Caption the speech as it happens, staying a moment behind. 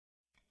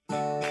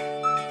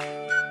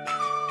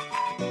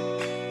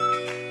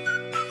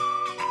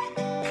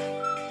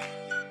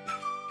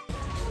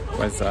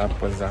What's up,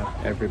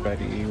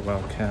 everybody?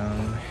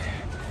 Welcome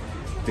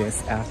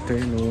this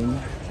afternoon.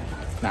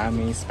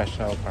 Naami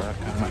special para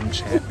kang Ma'am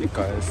Chet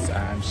because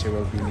she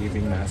will be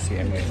leaving na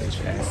CMU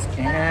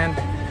and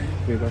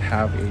we will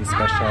have a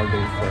special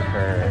day for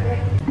her.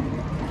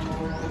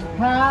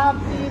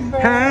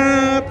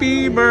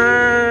 Happy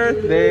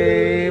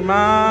birthday,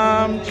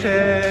 Ma'am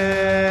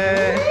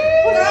Chet!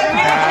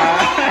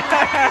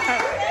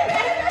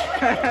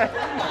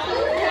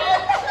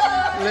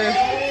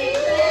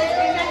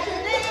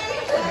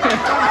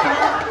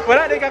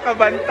 Wala di ka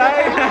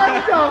kabantay.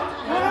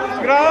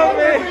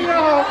 Grabe.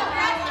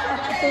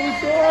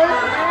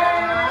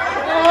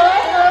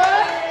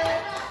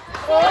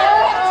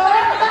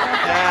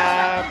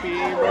 Happy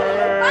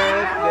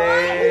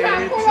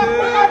birthday to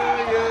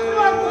you.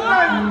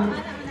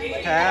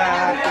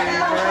 Happy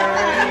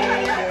birthday.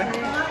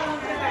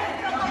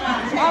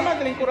 Mama,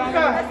 galing kurang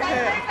ka.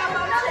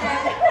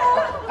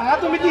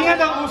 Tumitingan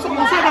ang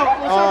usok-usok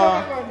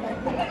daw.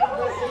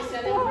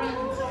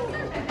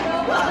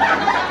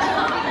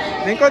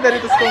 Ningko dari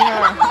tus ko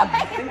nga.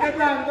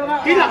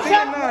 Hilak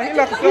siya.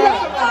 Hilak siya.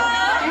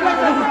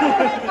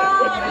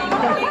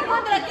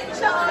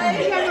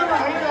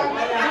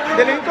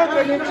 Dalingko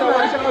dari siya.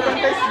 Wala siya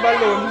kabantay sa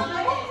balon.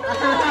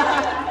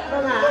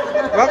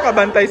 Wala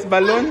kabantay sa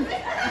balon.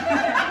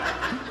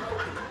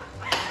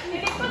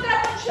 Nilingko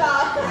dari siya.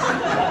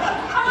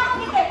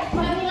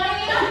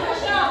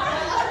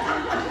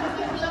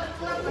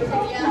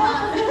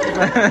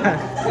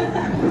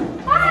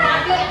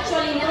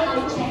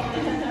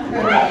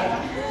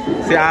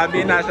 Si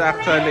Abby na siya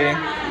actually.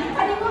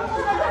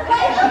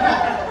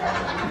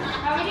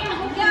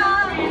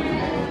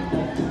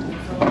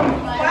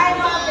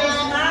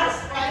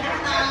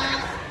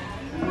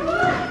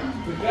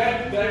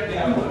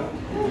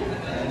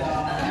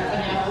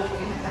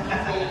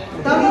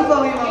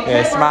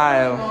 Okay,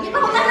 smile.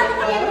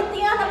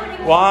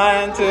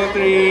 1, 2,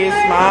 3,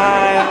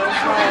 smile.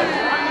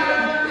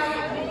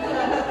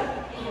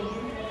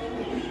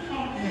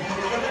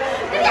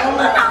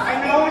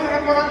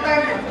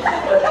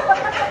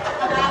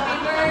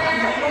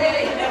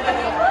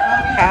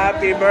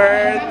 Happy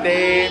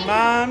birthday,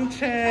 Ma'am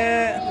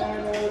Chet.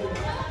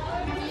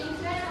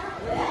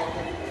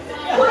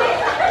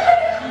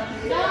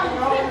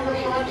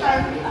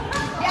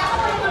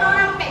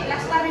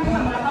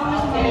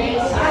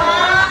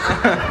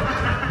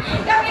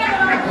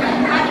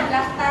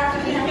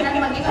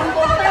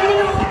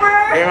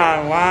 Hey,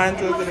 Ma'am, 1,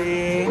 2,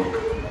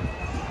 3.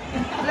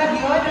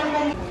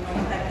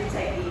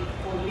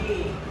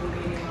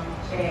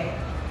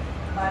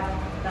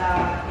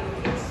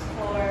 If it's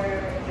for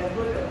the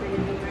good of the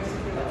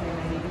university, what na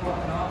nahimo,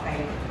 no?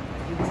 Kaya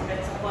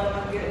indispensable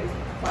man yun.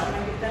 Paano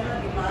man kita, no?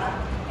 Diba?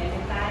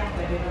 Anytime,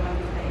 pwede naman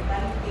kita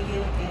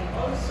itantin. And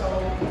also,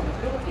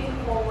 looking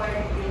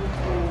forward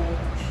into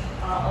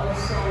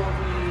also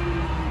the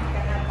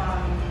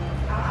kanapang,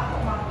 ang ako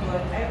mang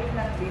yun, I will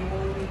not be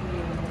holding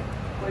you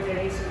for the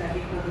reason na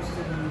di ko gusto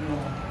ninyo.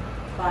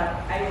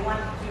 But I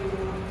want you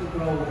to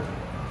grow.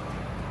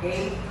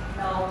 Okay?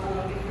 Now,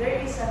 if there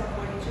is an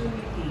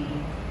opportunity,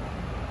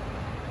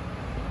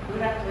 do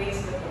not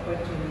waste that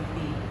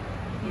opportunity.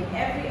 In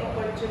every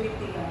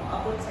opportunity na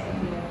maabot sa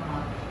inyo,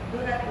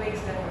 do not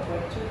waste that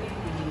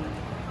opportunity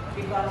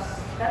because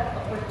that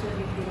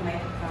opportunity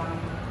might come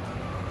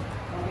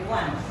only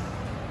once.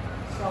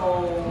 So,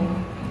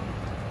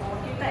 kung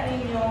kita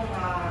ninyo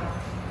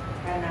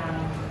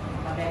kanang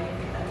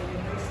ma-benefit ang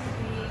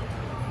university,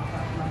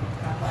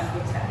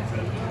 makakuantot sa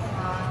inyo,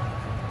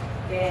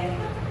 then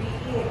be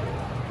it.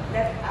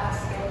 Let us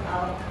get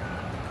out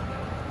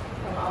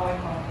from our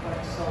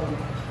comfort zone.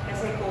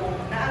 Kasi kung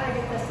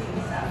naaragit kasi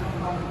sa aming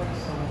comfort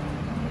zone,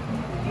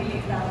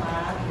 hindi lang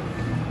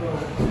mag-grow.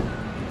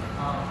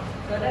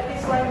 So that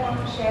is why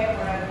Ma'am share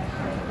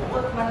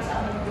bukod man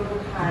sa aming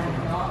gruhan,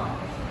 no?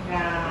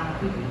 Na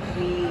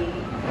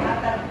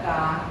hatag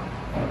ka,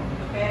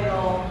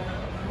 pero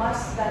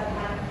mas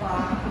daghan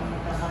pa ang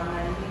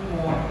natabangan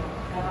mo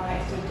na mga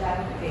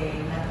estudyante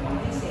na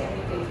hindi sa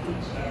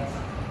MPHS,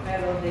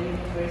 pero the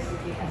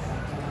university as a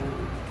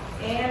whole.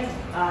 And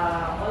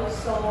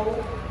also,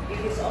 it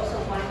is also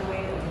one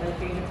way of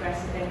helping the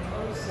president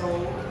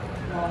also,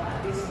 at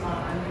least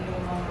ano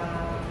yung mga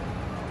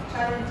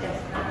challenges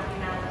na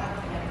hinaharap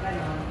niya,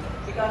 gano'n.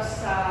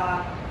 Because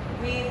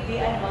with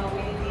the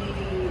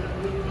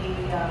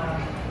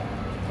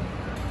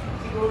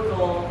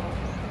siguro,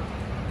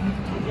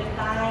 with the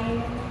time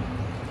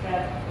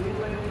that we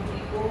were with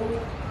people,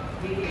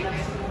 really lang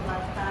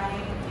sinukat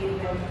time,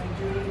 even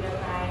during the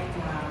time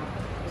na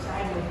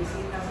usahin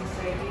mag-bisita si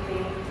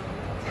Cherly,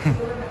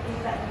 siguro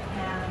nakita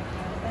niya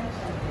ang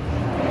potential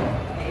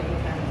na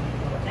ibigan.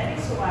 That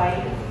is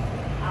why,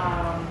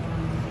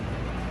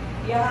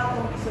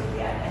 akong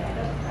isultian ahead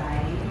of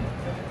time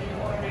in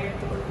order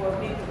to for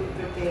me to be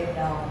prepared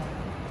daw.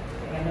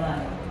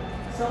 Ganon.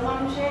 So,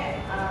 Ma'am She,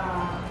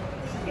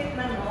 sakit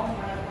man mo,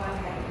 malakuan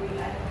na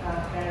iwilan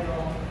ka,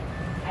 pero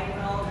I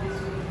know this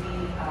will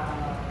be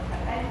a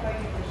time for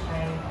you to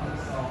shine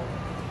also.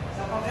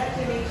 So,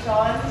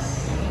 congratulations.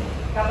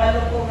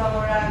 kabalo ko nga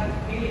murag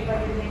dili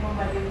pa din mo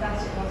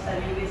ma-detach mo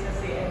sarili sa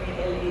CMU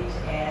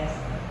LHS.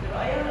 Pero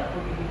ayaw na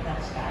po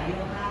i-detach kayo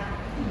ha.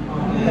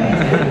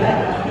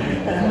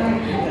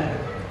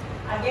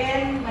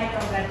 Again, my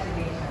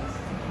congratulations.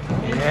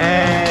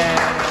 Yeah!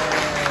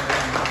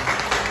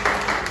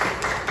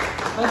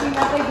 Pati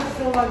na kayo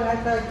gusto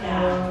mag-atag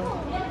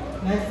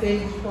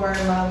message for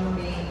Maam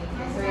May.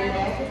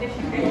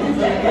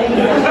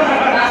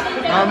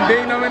 Maam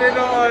Day naman din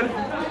doon.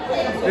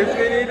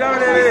 Despedida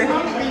naman din.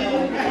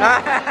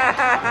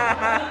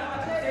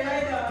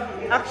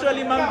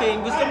 Actually, Maam Day,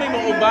 gusto mo yung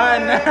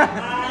mauban.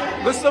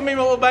 Gusto mo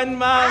yung mauban,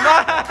 Ma'am.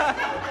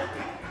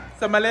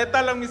 Sa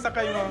maleta lang misa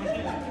kayo, Ma'am.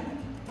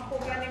 Ako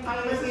ganing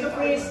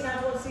surprise na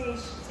ako si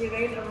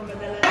Ray na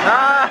magdala.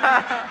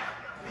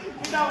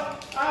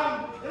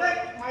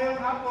 Direct,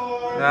 mayroong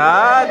hapon.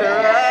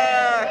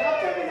 Direct!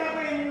 Okay,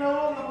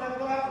 pinapainom,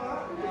 magdala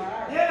ko.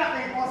 Yan,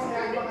 nakipost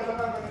niya.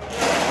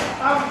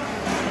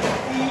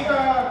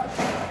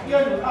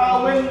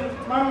 When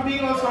Maam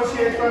being also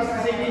shared to us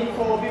as a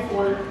info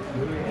before,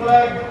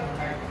 like,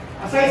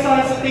 aside sa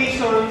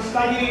recitations,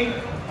 lagi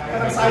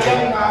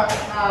sayang na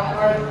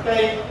part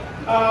kay,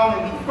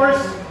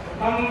 first,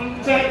 Maam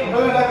Check,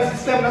 bago natin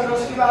system na sa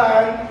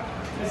ospilahan,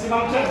 na si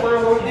Maam Check for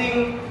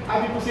holding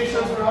happy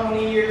positions for how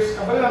many years,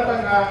 kabalo natin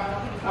na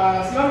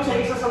si Maam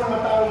Check, isa sa mga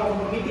tao na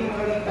mag-meeting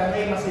mga rin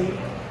tanay, masay,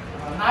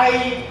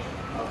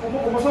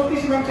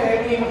 kumusulti si Maam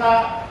Check, hindi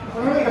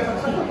makamamay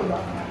ka sa ito ba?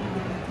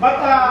 But,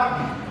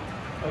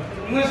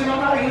 yung si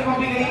Maam Check, yung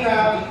mabigay na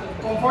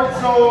comfort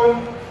zone,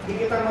 di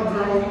kita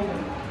mag-grow.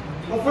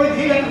 Comfort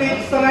zone,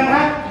 dito sa tanan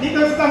ha? Dito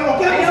sa tanan,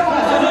 okay lang sa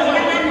comfort zone.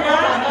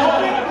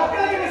 Okay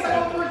lang sa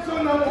comfort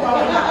zone na mo.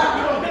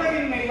 Okay lang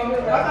yun may.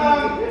 But,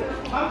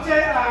 Maam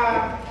Check,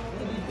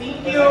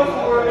 thank you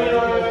for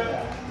your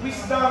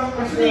wisdom.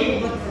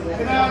 Actually,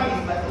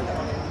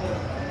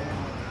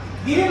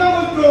 di rin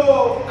naman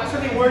ko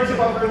actually words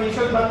of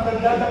affirmation, but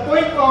the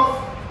point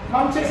of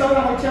Maam Check sa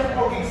una mag-check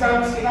of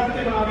exams,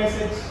 kinabit yung mga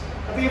message.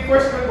 At yung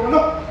first point ko,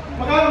 no,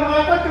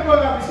 mga ko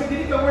nga, kasi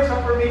hindi ka words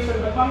of affirmation,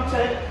 but Maam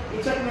Check,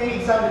 i-check na yung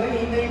exam,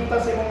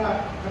 hinahimta sa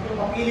mga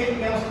papilit,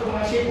 meron sa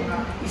mga shape,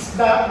 mga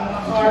isda, mga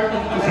car,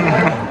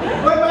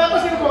 mga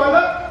kasi ko,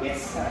 wala,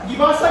 it's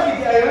gibasa,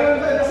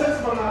 ayun, nasa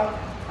sa mga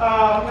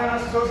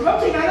so si Maam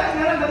Check,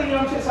 nalang natin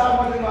yung Maam Check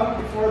sa mga Maam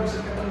before, gusto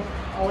ka itong,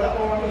 wala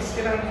ko mga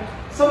iskinang,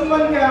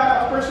 someone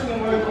nga, a person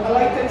yung mga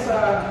kalighten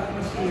sa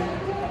atmosphere.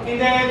 And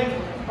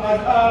then,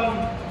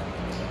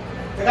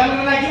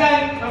 tagang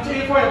nanagian, Maam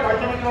Check before, part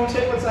naman yung Maam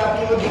Check sa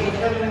POD,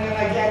 tagang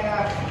nanagian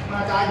na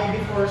mga kaagi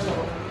before, so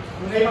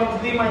kung na yung mga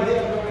problema, hindi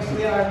ako yung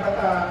istoryahan, but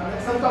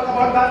let's not talk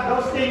about that,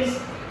 those things.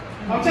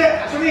 Maam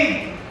Check,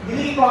 actually,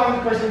 hindi ko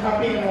 100%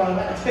 happy and all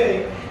that,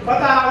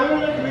 but we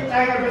will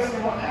try our best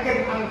mo,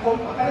 again, ang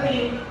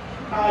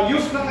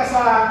use na ka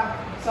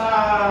sa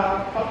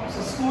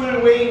school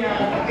way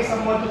na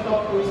someone to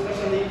talk to,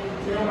 especially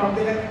si Maam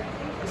Check.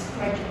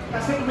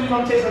 Kasi kung may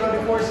Maam Check sa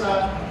before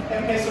sa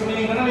MS, so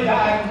meaning na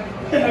namidaan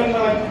ng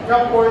mga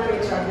rapport to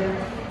each other.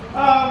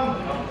 Ma'am,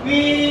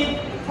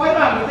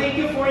 thank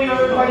you for your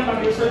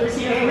service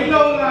here. We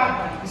know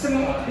na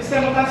isang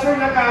transfer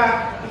na ka,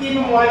 hindi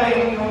mo mawala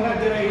yung mga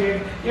director.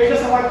 You're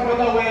just a one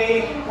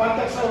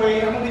touch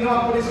away. Ang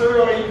ginawa ko ni Sir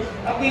Roy,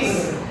 at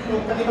least,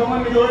 kung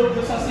katibangan mo doon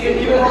sa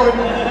CMU,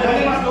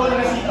 dali mas doon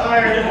na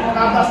CR,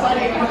 makatas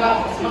tayo,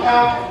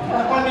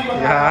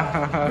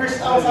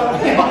 first out sa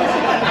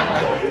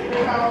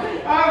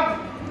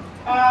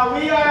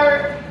we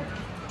are,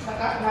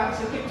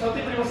 so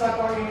tipin mo sa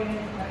ako yung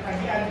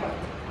nagian pa.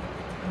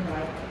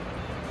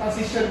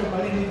 Transition mo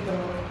balik dito.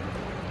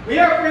 We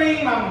are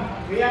praying, Ma'am.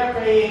 We are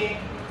praying.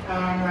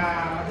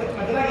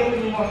 Madalagay mo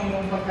yung mong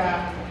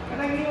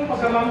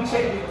Maam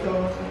Check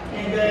dito.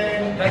 And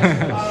then,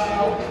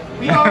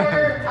 we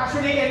are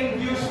actually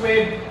enthused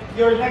with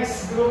your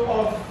next group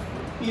of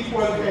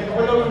people.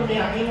 Wala mo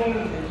niya,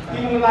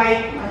 yung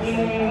light,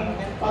 yung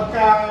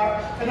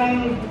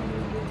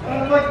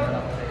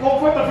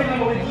comfort of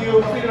feeling with you,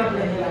 feel na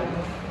nila.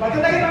 But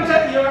kung Maam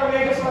Check, you're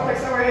away, just one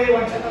text away,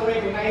 one chat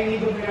away, kung I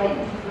need to will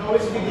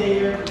always be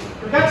there.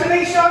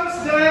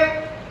 Congratulations,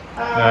 Direk!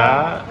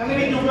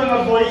 Naninidugan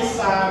na voice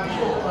sa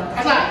Bishop.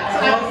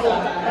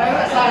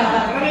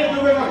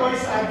 Naninidugan na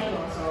voice sa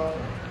Bishop. So,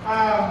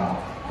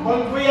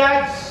 bon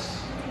voyage,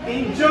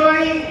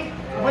 enjoy.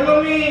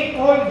 Wala may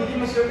call, hindi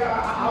mo sure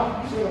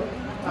ka-out. So,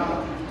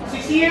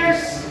 6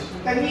 years,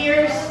 10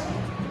 years,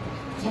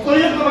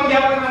 matulog na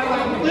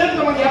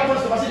mangyapon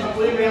so kasi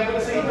matulog na yapon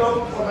sa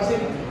ito o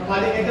kasi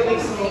mabalik ito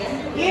so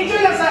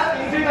enjoy lang sa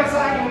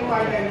aking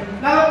partner.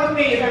 Nalapot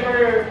me, if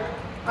ever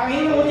ang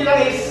hinong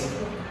nila is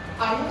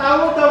ang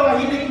tao daw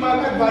na hilig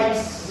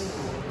mag-advise,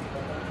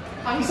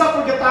 ang isa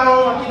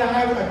pagkatao ang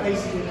kinahanglan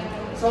mag-advise nila.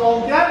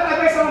 So kailangan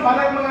mag-advise ang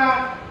mga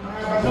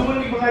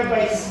pagdumon ng mga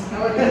advice.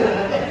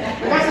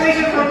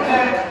 Congratulations from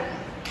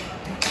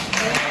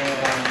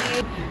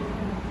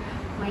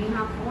may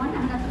hapon,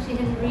 ang nato si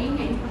Henry,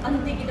 nga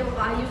importante kita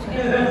kayo sa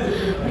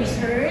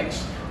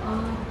research.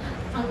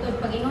 Ang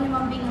pag-ingon ni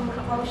Maam Bing na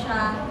mulakaw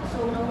siya,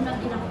 so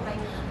nauna din ako kay,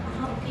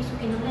 okay so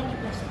kinanglan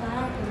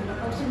i-plastar, kung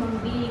ako si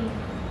Mambing.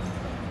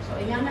 So,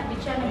 inana, di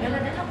siya,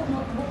 nagdala-dala ko,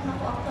 notebook na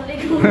ko actually.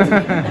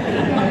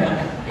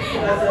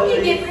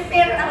 Sige,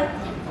 prepare out.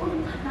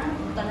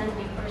 Tanan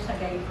paper sa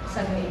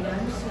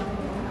guidance ng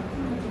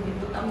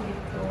butang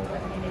dito,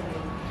 what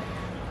anyway.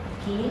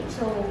 Okay,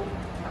 so,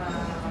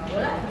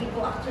 wala, hindi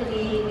ko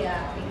actually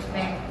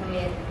expect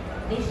with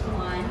this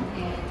one,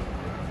 and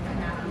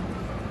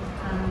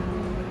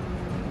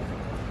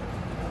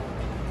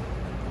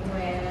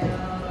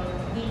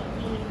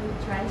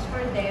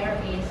transfer there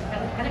is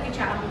kanang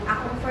siya ang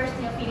akong first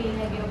niya feeling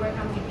na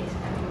gi-overcome with this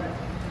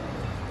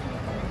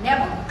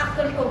never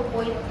actually ko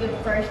point yung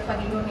first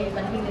pag-ingon ngayon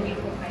panahing naging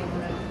ko kayo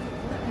mo lang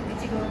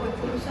siguro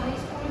ko yung sa high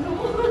school no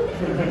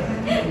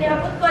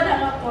nabot ko na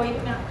nga point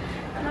na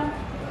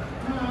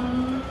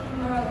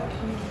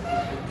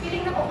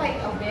feeling na ko kay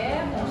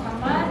Abe kung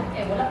saman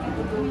wala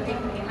ko doon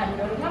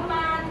i-handle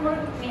naman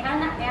may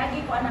anak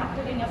agi ko anak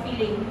actually nga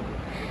feeling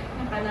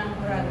na kanang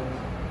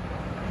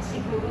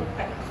siguro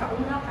sa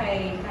una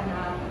kay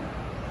kanang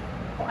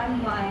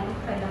kuan man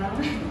kanang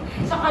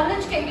sa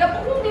college kay ila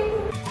ko din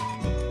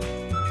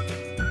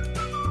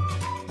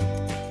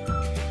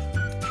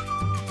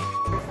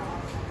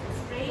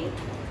pray.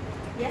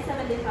 Yes,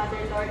 Heavenly Father,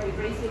 Lord, we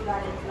praise you,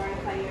 God, and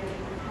glorify your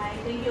name on high.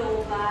 Thank you,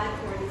 O God,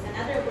 for this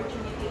another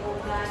opportunity, O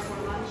God, for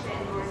Maam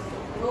and Lord to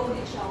grow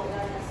each other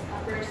as a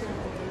person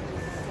of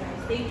Jesus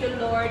Christ. Thank you,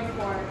 Lord,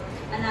 for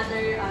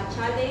another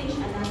challenge,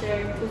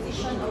 another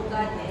position, oh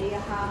God, na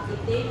iyahang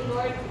i-take,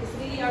 Lord. It's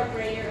really our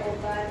prayer, oh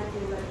God, that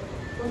you will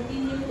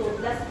continue to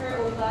bless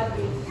her, oh God,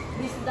 with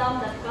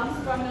wisdom that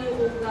comes from you,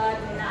 oh God,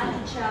 na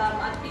naanid siya,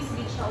 ma-at-peace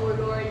siya, oh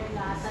Lord,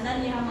 na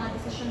tanan niya mga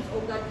decisions,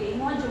 oh God, kay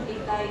mo yung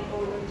i-guide,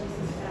 oh Lord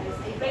Jesus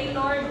Christ. I pray,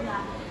 Lord,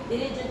 na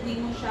diligently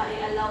mo siya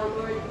i-allow,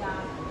 Lord,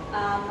 na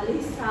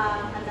malihis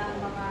sa anang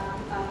mga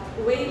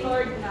way,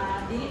 Lord,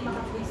 na dili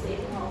makapagis sa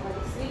ito, oh God.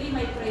 It's really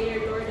my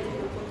prayer, Lord, that you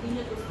will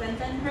continue to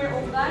strengthen her,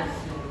 oh God,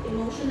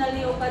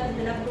 emotionally, oh God,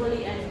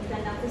 intellectually, and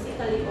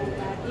physically, oh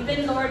God.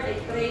 Even, Lord, I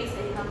pray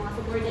sa iyong mga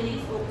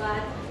subordinates, oh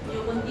God, you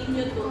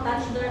continue to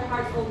touch their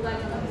hearts, oh God,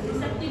 na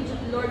receptive,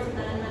 Lord, sa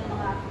tanan ng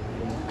mga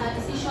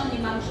decision ni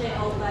Maam She,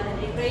 oh God. And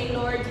I pray,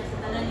 Lord, sa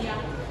tanan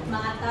niyang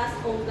mga task,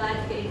 oh God,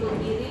 kay it will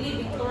be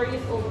really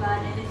victorious, oh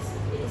God, and it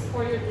is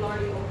for your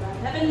glory, oh God.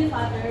 Heavenly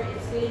Father,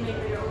 it's really my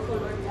prayer also,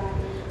 Lord God,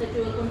 that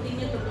you will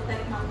continue to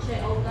protect Maam She,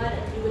 oh God,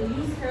 and you will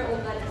use her, oh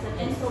God, as an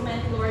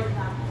instrument, Lord,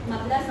 na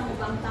mag-bless ang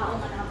ubang tao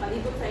na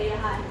nakapalibot sa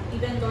iyahan,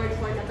 even, Lord,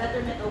 for the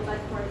betterment, oh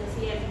God, for the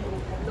CMU, oh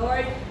God.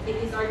 Lord, it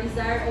is our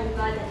desire, oh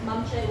God, that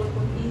Maam She will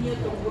continue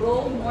to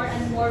grow more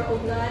and more,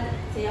 oh God,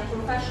 sa iyang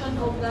profession,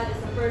 oh God,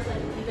 as a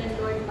person, even,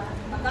 Lord,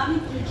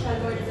 magamit yun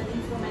siya, Lord, as an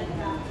instrument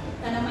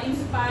na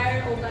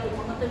ma-inspire, oh God,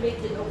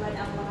 ma-motivate yun, oh God,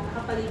 ang mga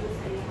nakapalibot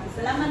sa iyahan.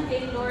 Salamat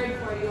kay Lord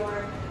for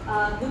your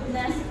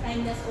goodness,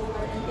 kindness, oh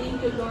God, and thank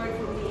you, Lord,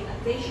 for being a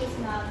gracious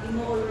na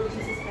Ginoo, Lord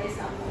Jesus Christ,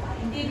 sa mga.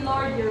 Indeed,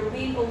 Lord, your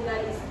will, oh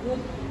God, is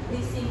good,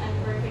 pleasing, and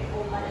perfect,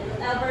 oh God. And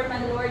whatever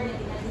man, Lord, na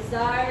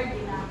dinadesire,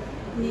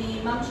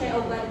 ni Maam She,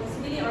 oh God, it's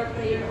really our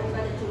prayer, oh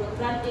God, that you will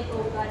grant it,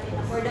 oh God, in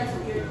accordance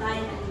with your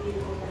time and will,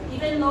 oh God.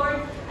 Even,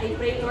 Lord, I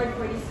pray, Lord,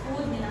 for this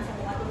food, na nasa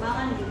mga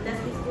tumangan, you bless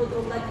this food,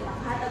 oh God, na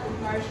makahatag of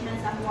nourishment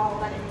sa mga, oh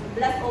God, and you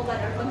bless, oh God,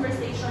 our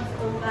conversations,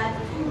 oh God,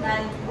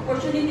 and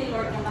opportunity,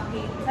 Lord, na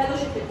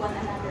maki-fellowship with one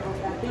another, oh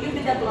God. To you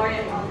be the glory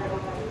and honor, oh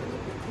God.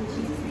 In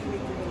Jesus' name we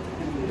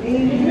pray.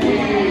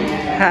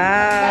 Amen.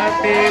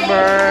 Happy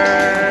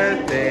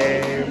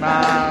birthday,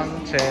 Maam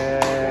Che.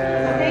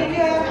 Thank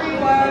you,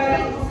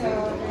 everyone.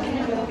 So,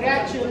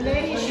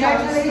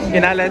 congratulations.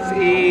 Ina, let's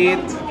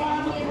eat.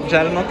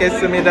 Jal mo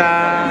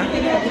kesumida.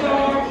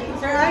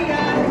 Sir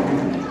Ayan.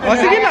 Oh,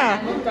 sige na.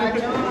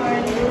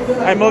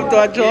 I move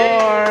to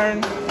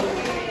adjourn.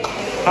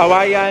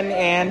 Hawaiian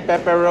and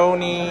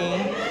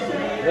pepperoni.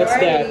 What's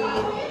that?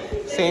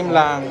 Same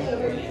lang.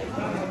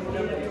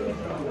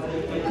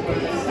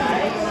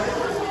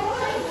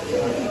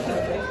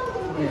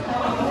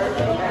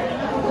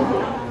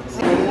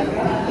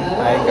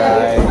 Hi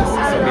guys.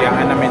 So,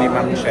 biyangan namin ni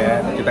Maam She.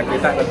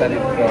 Kita-kita na tayo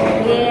dito.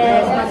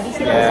 Yes,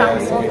 mag-visit sa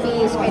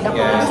office, kaya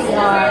ako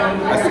CR.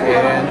 As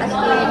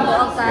in,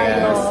 buwag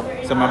tayo. yes.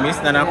 So, mamiss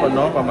na ako,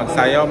 no? Pag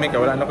magsayaw, may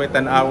wala na ko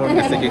itanawon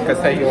kasi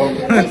kikasayaw.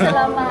 Ay,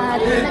 salamat.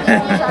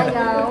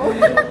 Nagsayaw.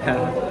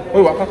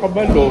 Uy, waka ka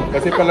balo.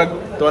 Kasi palag,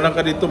 tuwanan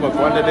ka dito,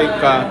 magkuha na rin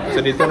ka. So,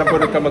 dito na po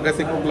rin ka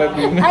magasikog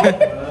lagi.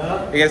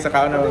 Ika, sa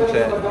kaon na Maam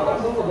She.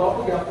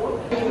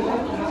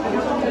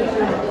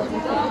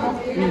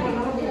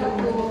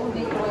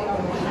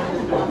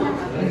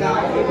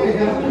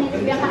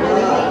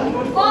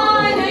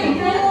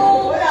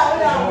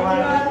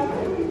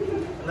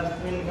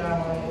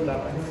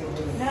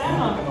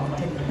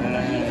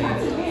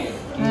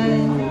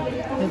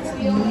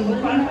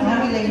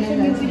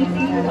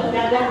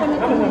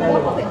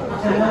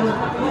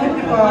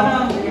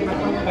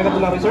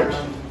 Research?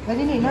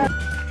 Pwede nila.